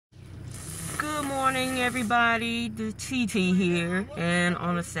morning, everybody. The TT here, and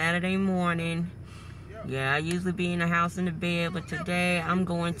on a Saturday morning. Yeah, I usually be in the house in the bed, but today I'm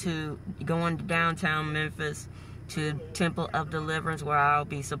going to downtown Memphis to Temple of Deliverance, where I'll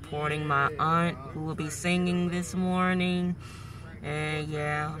be supporting my aunt, who will be singing this morning. And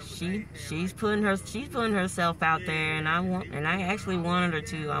yeah, she's putting herself out there, and I actually wanted her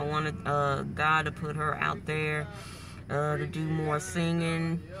to. I wanted God to put her out there to do more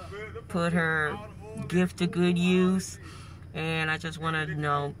singing, put her gift to good use. And I just want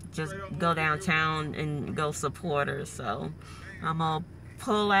to, just go downtown and go support her. So I'm going to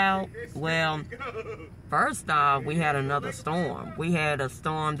pull out. Well, first off, we had another storm. We had a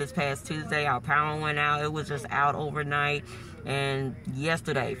storm this past Tuesday. Our power went out. It was just out overnight. And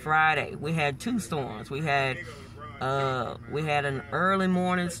yesterday, Friday, we had two storms. We had an early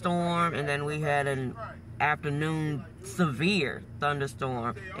morning storm, and then we had an afternoon severe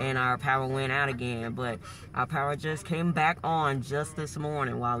thunderstorm, and our power went out again. But our power just came back on just this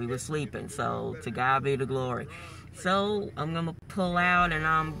morning while we were sleeping. So to God be the glory. So I'm gonna pull out, and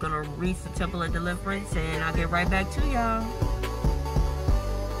I'm gonna reach the Temple of Deliverance, and I'll get right back to y'all.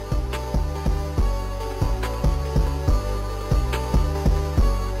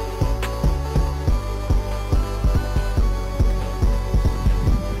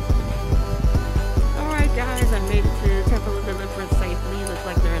 Guys, I made it to the Temple of Deliverance safely. Looks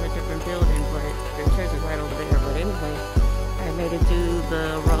like they're in a different building, but their church is right over there. But anyway, I made it to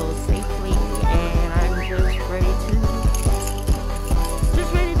the road safely, and I'm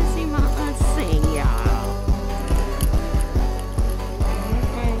just ready to see my aunt sing, y'all.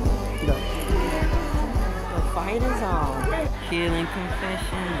 Okay, look, the fight is on. Healing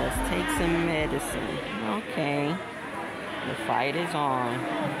confession. Let's take some medicine. Okay, the fight is on.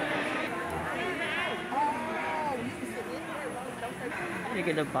 Look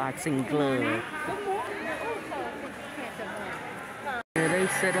at the boxing glove. Yeah, they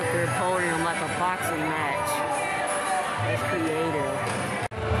set up their podium like a boxing match. That's creative.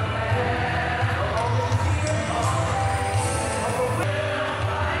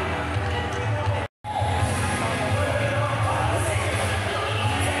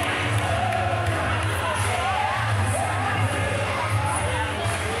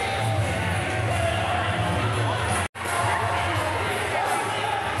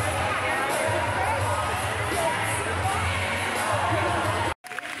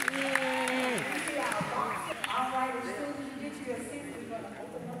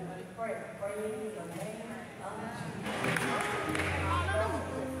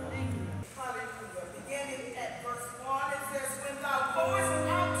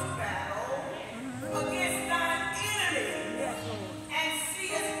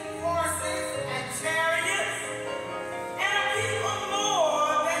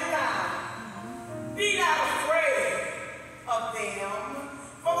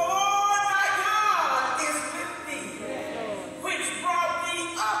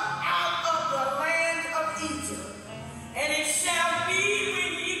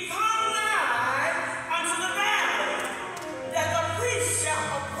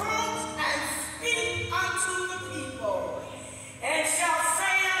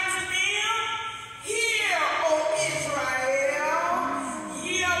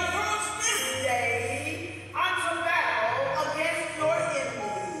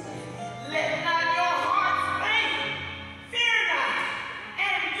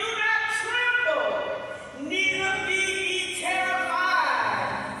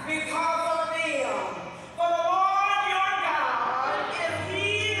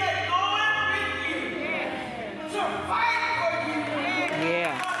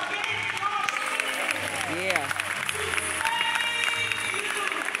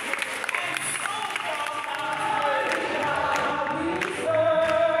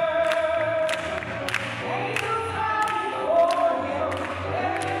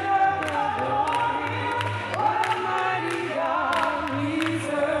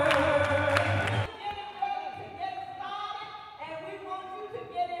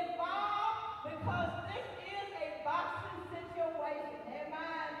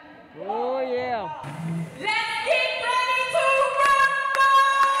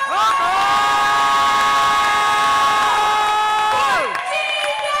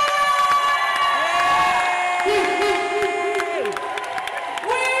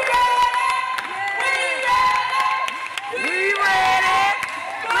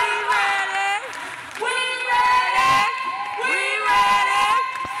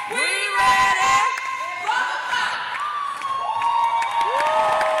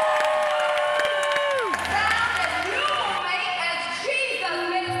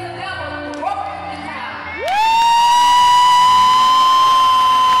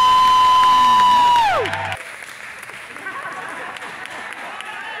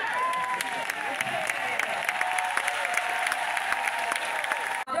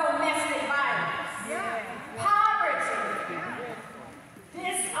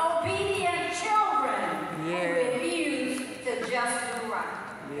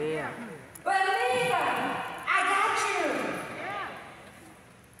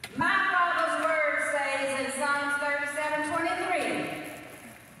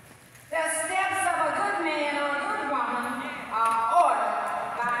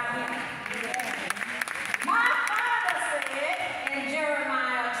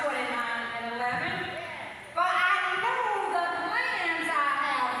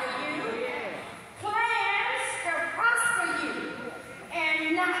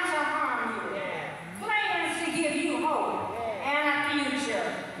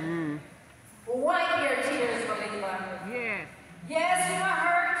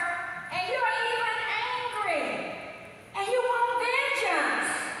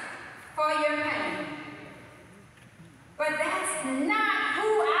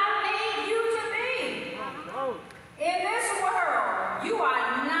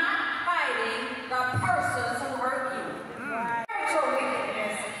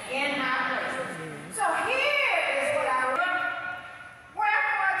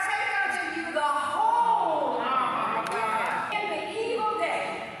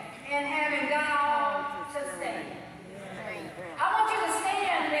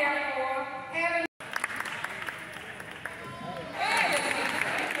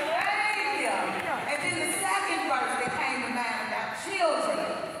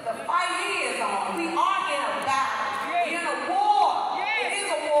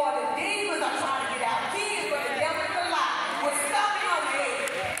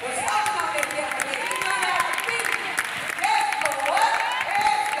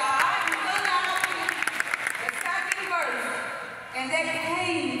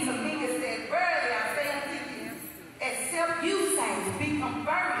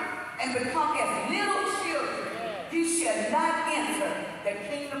 converted and become as little children, you shall not enter the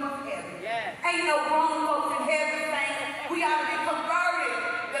kingdom of heaven. Yes. Ain't no grown folks in heaven saying we ought to be converted.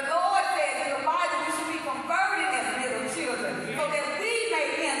 The Lord says in the Bible we should be converted as little children so that we may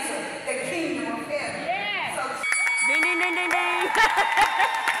enter the kingdom of heaven. Yes. So ding, ding, ding, ding, ding.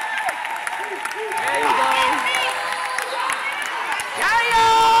 There you go. K.O.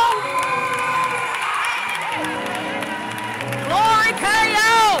 Glory K.O.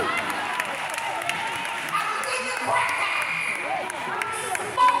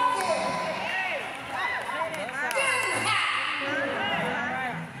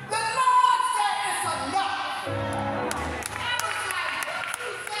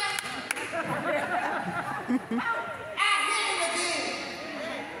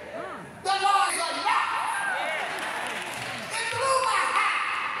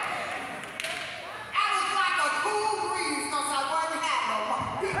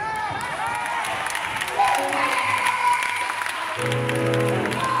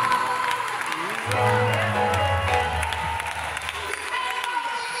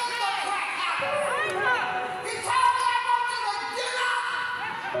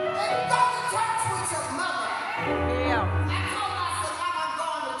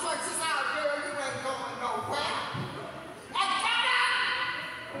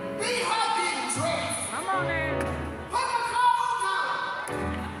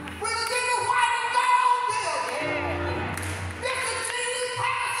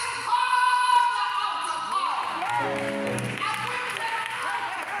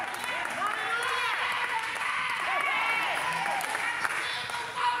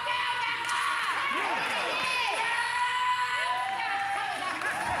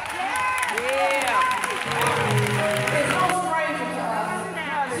 It's no stranger to us.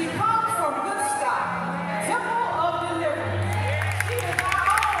 She comes from good stock. Temple of Deliverance. She is our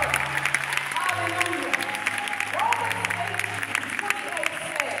own. Hallelujah. Romans 8:28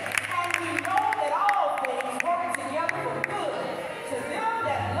 says, and we know that all things work together for good to them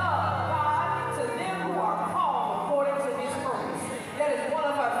that love God, to them who are called according to his purpose. That is one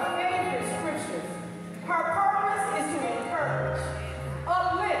of her favorite scriptures. Her purpose is to encourage,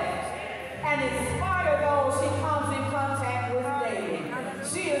 uplift, and inspire those she comes in contact with daily.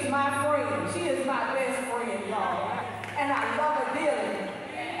 She is my friend. She is my best friend, y'all. And I love her dearly.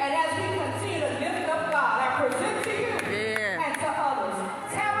 And as we continue to lift up God, I present to you and to others,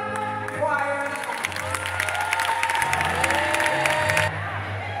 Tabitha Adams.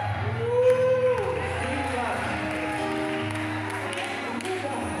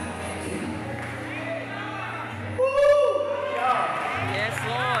 Yes,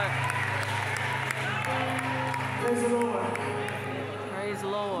 Lord. Praise the Lord. Praise the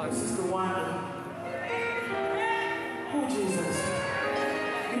Lord. Sister Wanda. Oh, Jesus.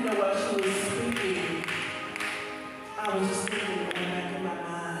 You know, while she was speaking, I was just thinking back in my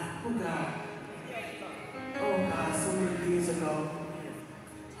mind, oh, God. Oh, God, so many years ago.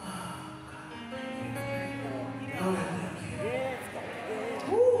 Oh, God. Lord, I thank you.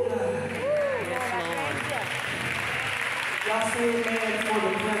 Oh, God. Yes, Lord. Y'all say amen for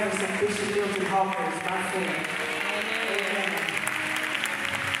the presence of Bishop Milton Hawkins, my friend. Amen.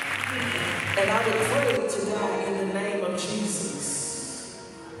 And I would pray tonight in the name of Jesus.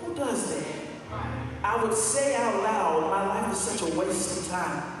 Who does that? I would say out loud, my life is such a waste of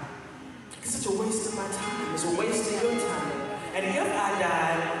time. It's such a waste of my time. It's a waste of your time. And if I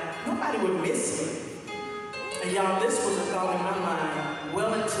died, nobody would miss me. And y'all, this was a thought in my mind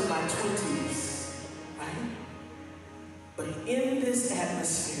well into my 20s, right? But in this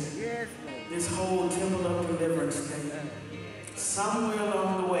atmosphere, this whole Temple of Deliverance thing, somewhere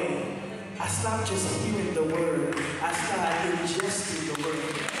along the way, I stopped just hearing the word. I started ingesting the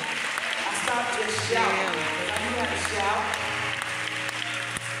word. I stopped just shouting. I knew how to shout.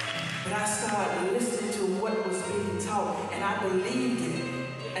 But I started listening to what was being taught, and I believed it.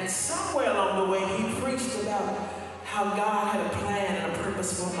 And somewhere along the way, he preached about how God had a plan and a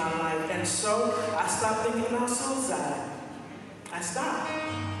purpose for my life. And so I stopped thinking about suicide. I stopped.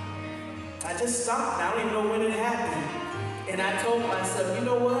 I just stopped. I don't even know when it happened. And I told myself, you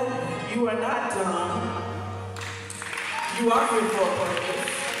know what? You are not dumb. You are here for a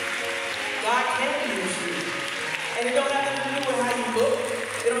purpose. God can use you. And it don't have nothing to do with how you look.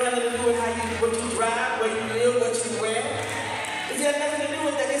 It don't have nothing to do with what you drive, where you live, what you wear. It has nothing to do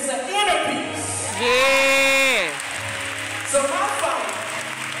with that. It's an inner peace. Yeah. So my fight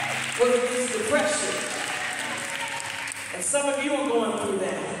was against depression. And some of you are going through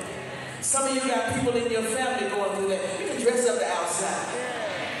that. Some of you got people in your family going through that. You can dress up the outside.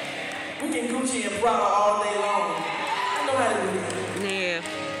 We can Gucci and Prada all day long. I know how to do that. Yeah.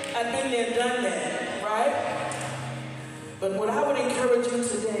 and done that, right? But what I would encourage you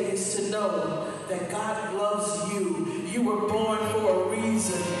today is to know that God loves you. You were born for a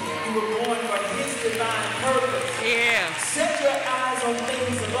reason. You were born for His divine purpose. Yeah. Set your eyes on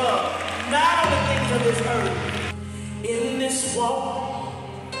things above, not on the things of this earth. In this walk,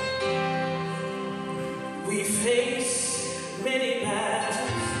 we face many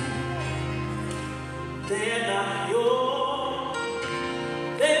battles. They're not yours.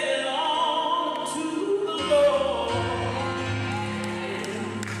 They belong to the Lord.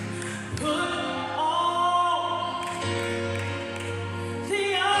 Put on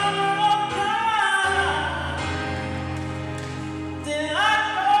the armor of God. Delight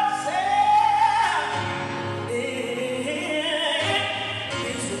yourself in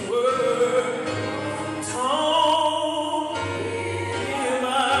His word. Don't give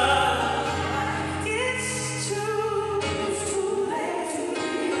up. It's too late to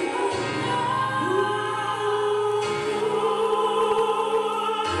give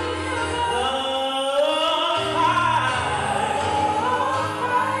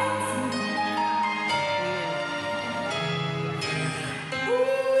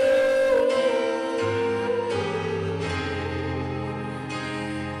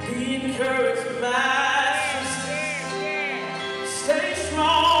Be encouraged, my sister. Stay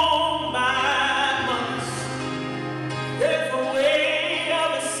strong, my mothers. There's a way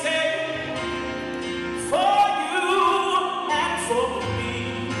of escape for you and for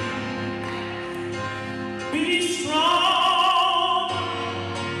me. Be strong.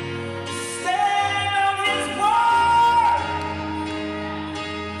 Stand on His word.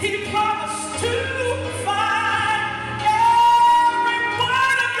 He promised to fight every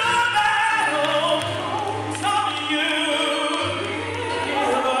one of your battles. Some of you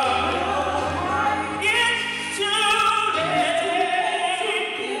give up. It's too late to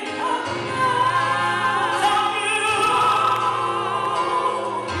give up. Some of you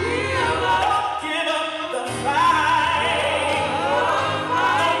give up the fight.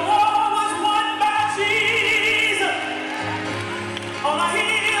 The war was won by Jesus on a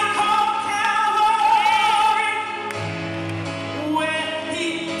hill called Calvary.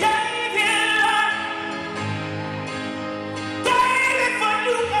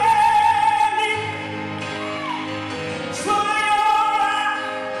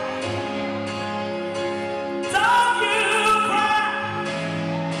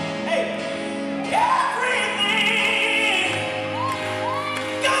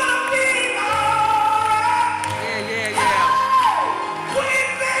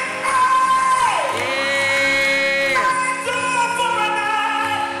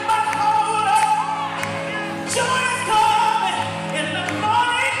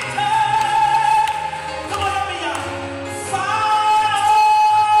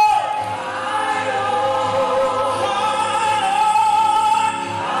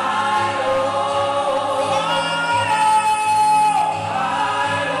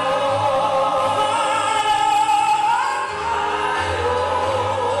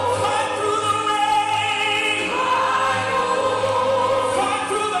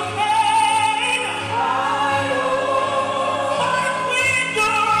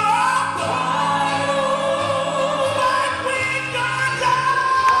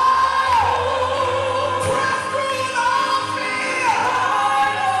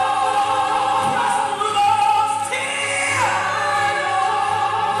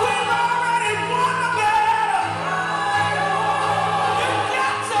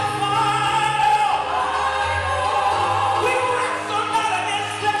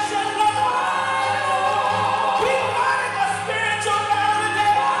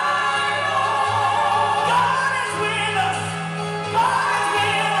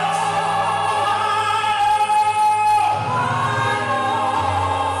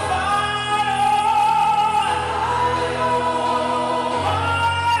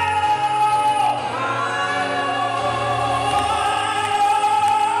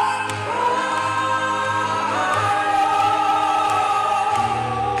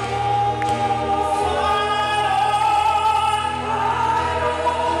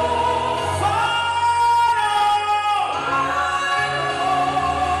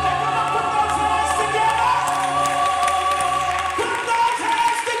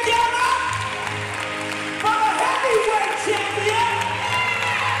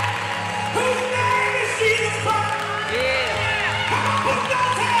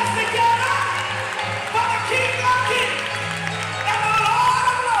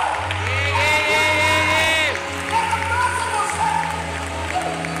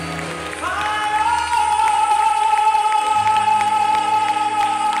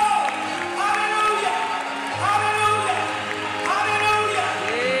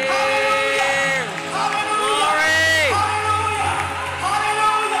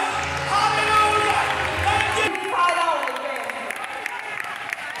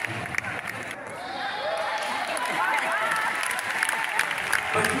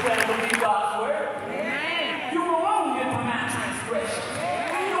 But you better believe God's word. Amen. You were wounded for my transgression.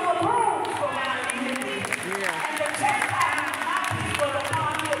 You were bruised for my iniquity. And the chastisement of my peace was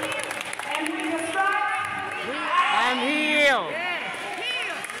upon you. And with your stripes, I'm healed.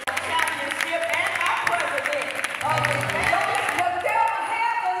 Championship and our president. The devil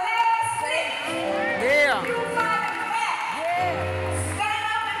had the last say. Yeah. You fight him back. Stand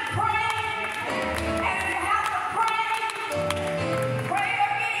up and pray. And if you have to pray, pray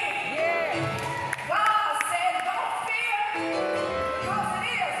again. God said, don't fear, because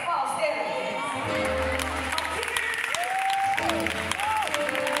it is false evidence.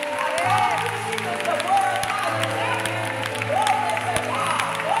 I told you she was the word of the champion. Glory to God.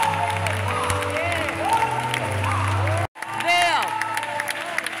 Glory to God. Glory to God. There.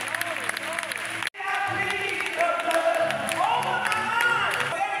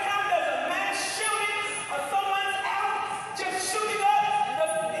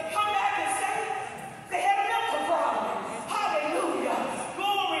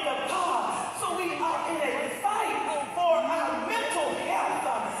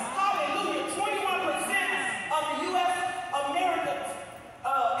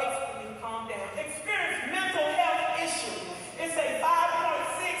 Experience mental health issues. It's a 5.6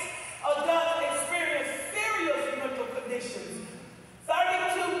 adults experience serious mental conditions.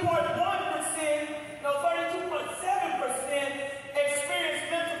 32.7% experience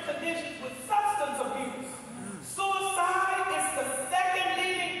mental conditions with substance abuse. Suicide is the second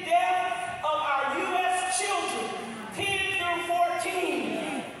leading death of our U.S. children, 10 through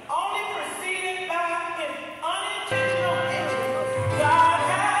 14, only preceded by an unintentional injury. God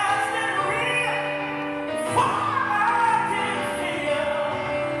has been real. Far I can feel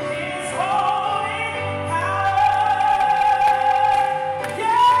His holy power.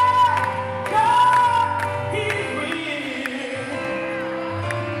 Yeah, God, He's real.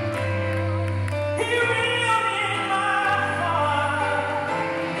 He's real in my heart.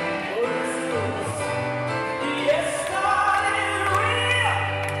 Yes, God is real,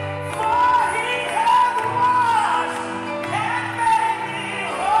 for He has washed and made me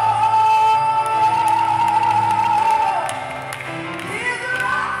whole. His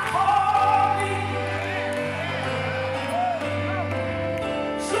love for me,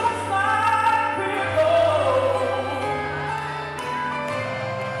 just like pure gold.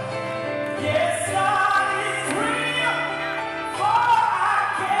 Yes, God is real, for I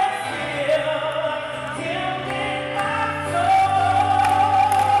can feel Him in my soul.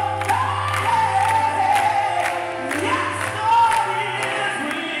 Yes, God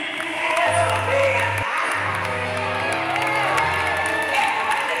is real.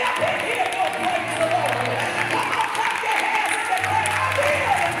 Everybody up in here, go praise the Lord. Come on, clap your hands and say, "I'm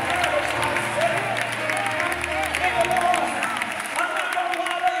healed and encouraged myself in the Lord." I'm not gonna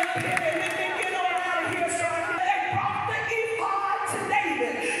wallow in pity. Let me get on out of here so I can. They brought the ephod to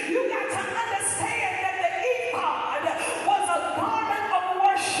David. You got to understand that the ephod was a garment of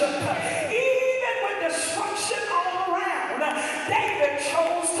worship. Even with destruction all around, David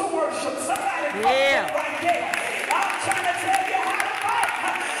chose to worship. Somebody call Yeah. it right there. I'm trying to tell you how to fight.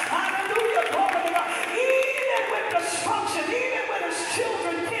 Hallelujah, glory to God. Even with destruction, even with his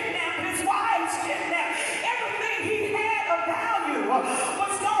children kidnapped, his wives kidnapped, everything he had of value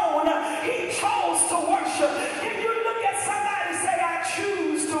was gone. He chose to worship. Can you look at somebody and say, I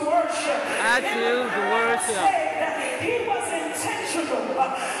choose to worship? I choose to worship. He was intentional.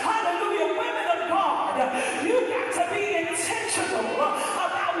 Hallelujah, women of God, you got to be intentional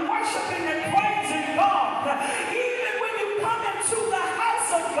about worshiping and praising God. Even when you come into the house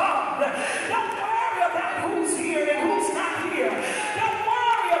of God, don't worry about who's here and who's not here. Don't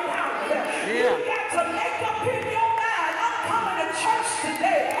worry about it. You got to make up in your mind, I'm coming to church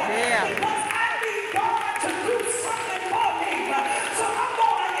today because I need God to do something for me. So I'm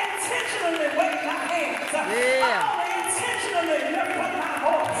going to intentionally wave my hands.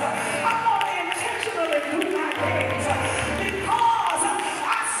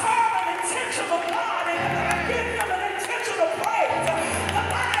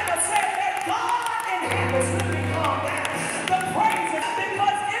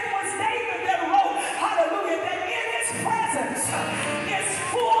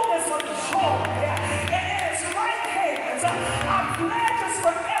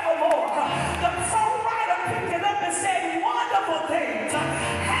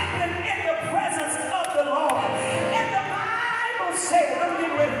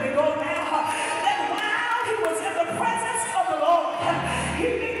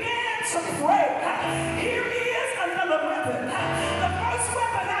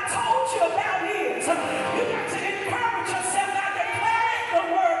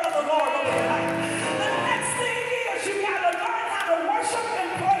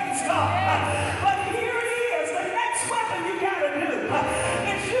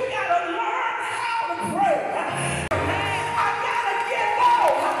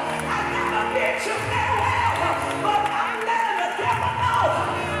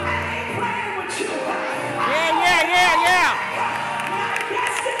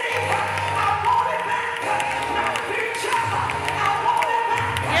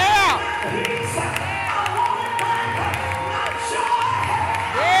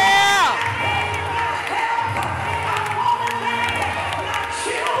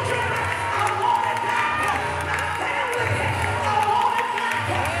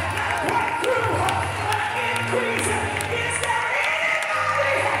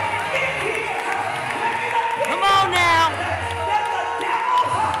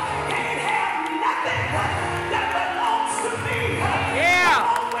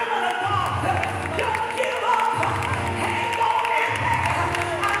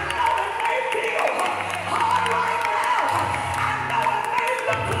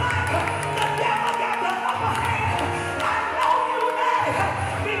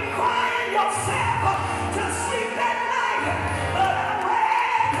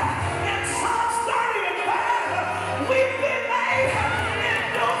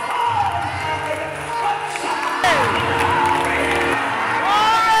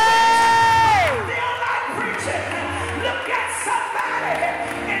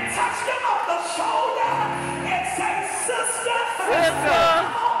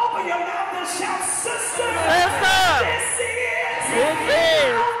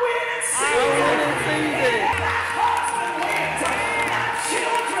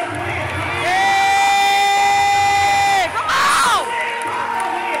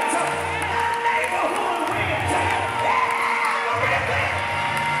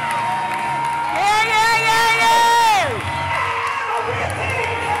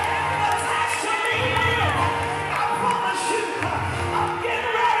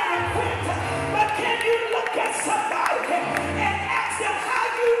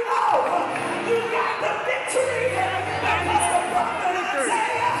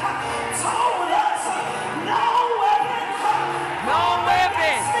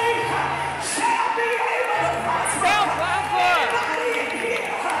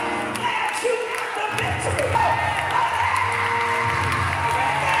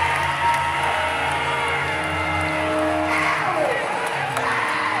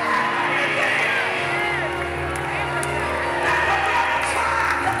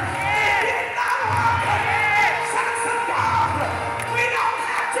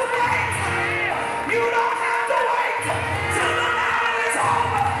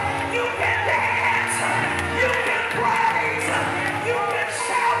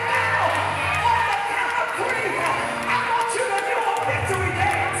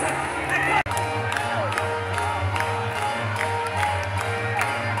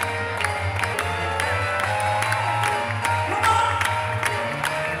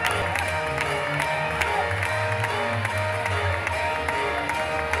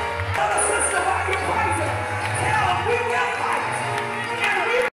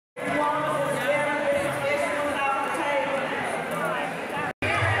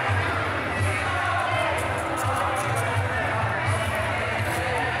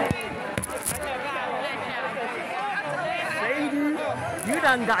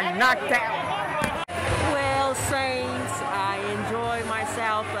 done got knocked out. Well, Saints, I enjoyed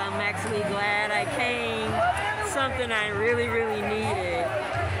myself. I'm actually glad I came. Something I really, really needed.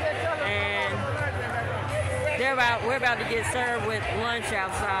 And we're about to get served with lunch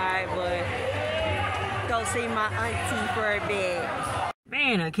outside, but go see my auntie for a bit.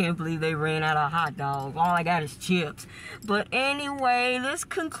 Man, I can't believe they ran out of hot dogs. All I got is chips. But anyway, this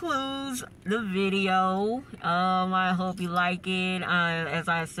concludes the video. I hope you like it. As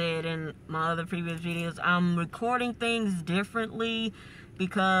I said in my other previous videos, I'm recording things differently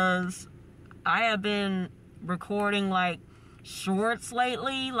because I have been recording like shorts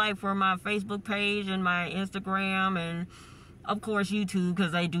lately, like for my Facebook page and my Instagram, and of course YouTube,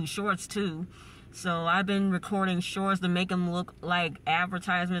 because they do shorts too. So I've been recording shorts to make them look like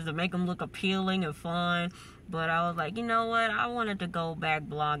advertisements, to make them look appealing and fun. But I was like, you know what? I wanted to go back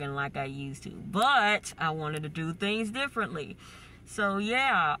blogging like I used to. But I wanted to do things differently. So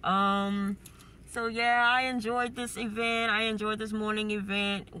yeah, I enjoyed this event. I enjoyed this morning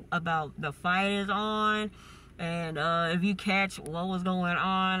event about the fight is on. And if you catch what was going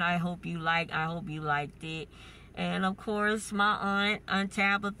on, I hope you liked it. And of course, my Aunt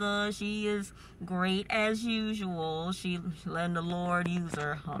Tabitha, she is great as usual. She letting the Lord use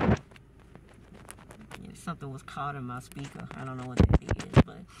her. Hold on. Yeah, something was caught in my speaker. I don't know what that is,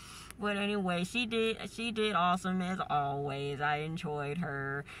 but anyway, she did awesome as always. I enjoyed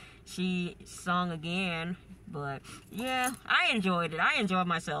her. She sung again, but yeah, I enjoyed it. I enjoyed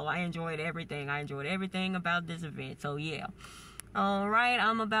myself. I enjoyed everything. I enjoyed everything about this event. So yeah. Alright,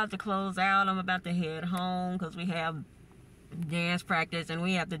 I'm about to close out. I'm about to head home because we have dance practice and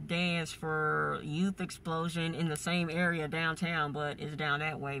we have to dance for Youth Explosion in the same area downtown, but it's down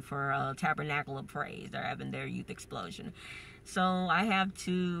that way for Tabernacle of Praise. They're having their Youth Explosion. So I have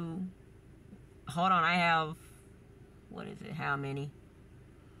to, hold on, I have, what is it, how many?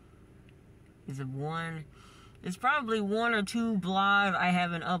 Is it one? It's probably one or two blogs I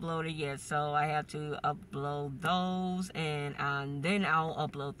haven't uploaded yet, so I have to upload those, and then I'll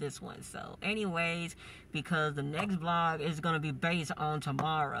upload this one. So anyways, because the next blog is going to be based on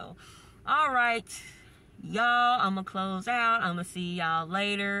tomorrow. Alright, y'all, I'm going to close out. I'm going to see y'all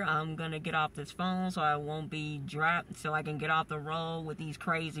later. I'm going to get off this phone so I won't be so I can get off the road with these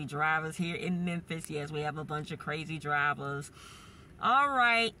crazy drivers here in Memphis. Yes, we have a bunch of crazy drivers.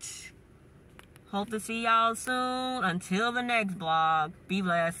 Alright. Hope to see y'all soon. Until the next vlog, be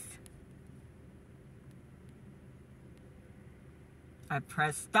blessed. I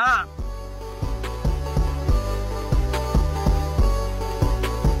pressed stop.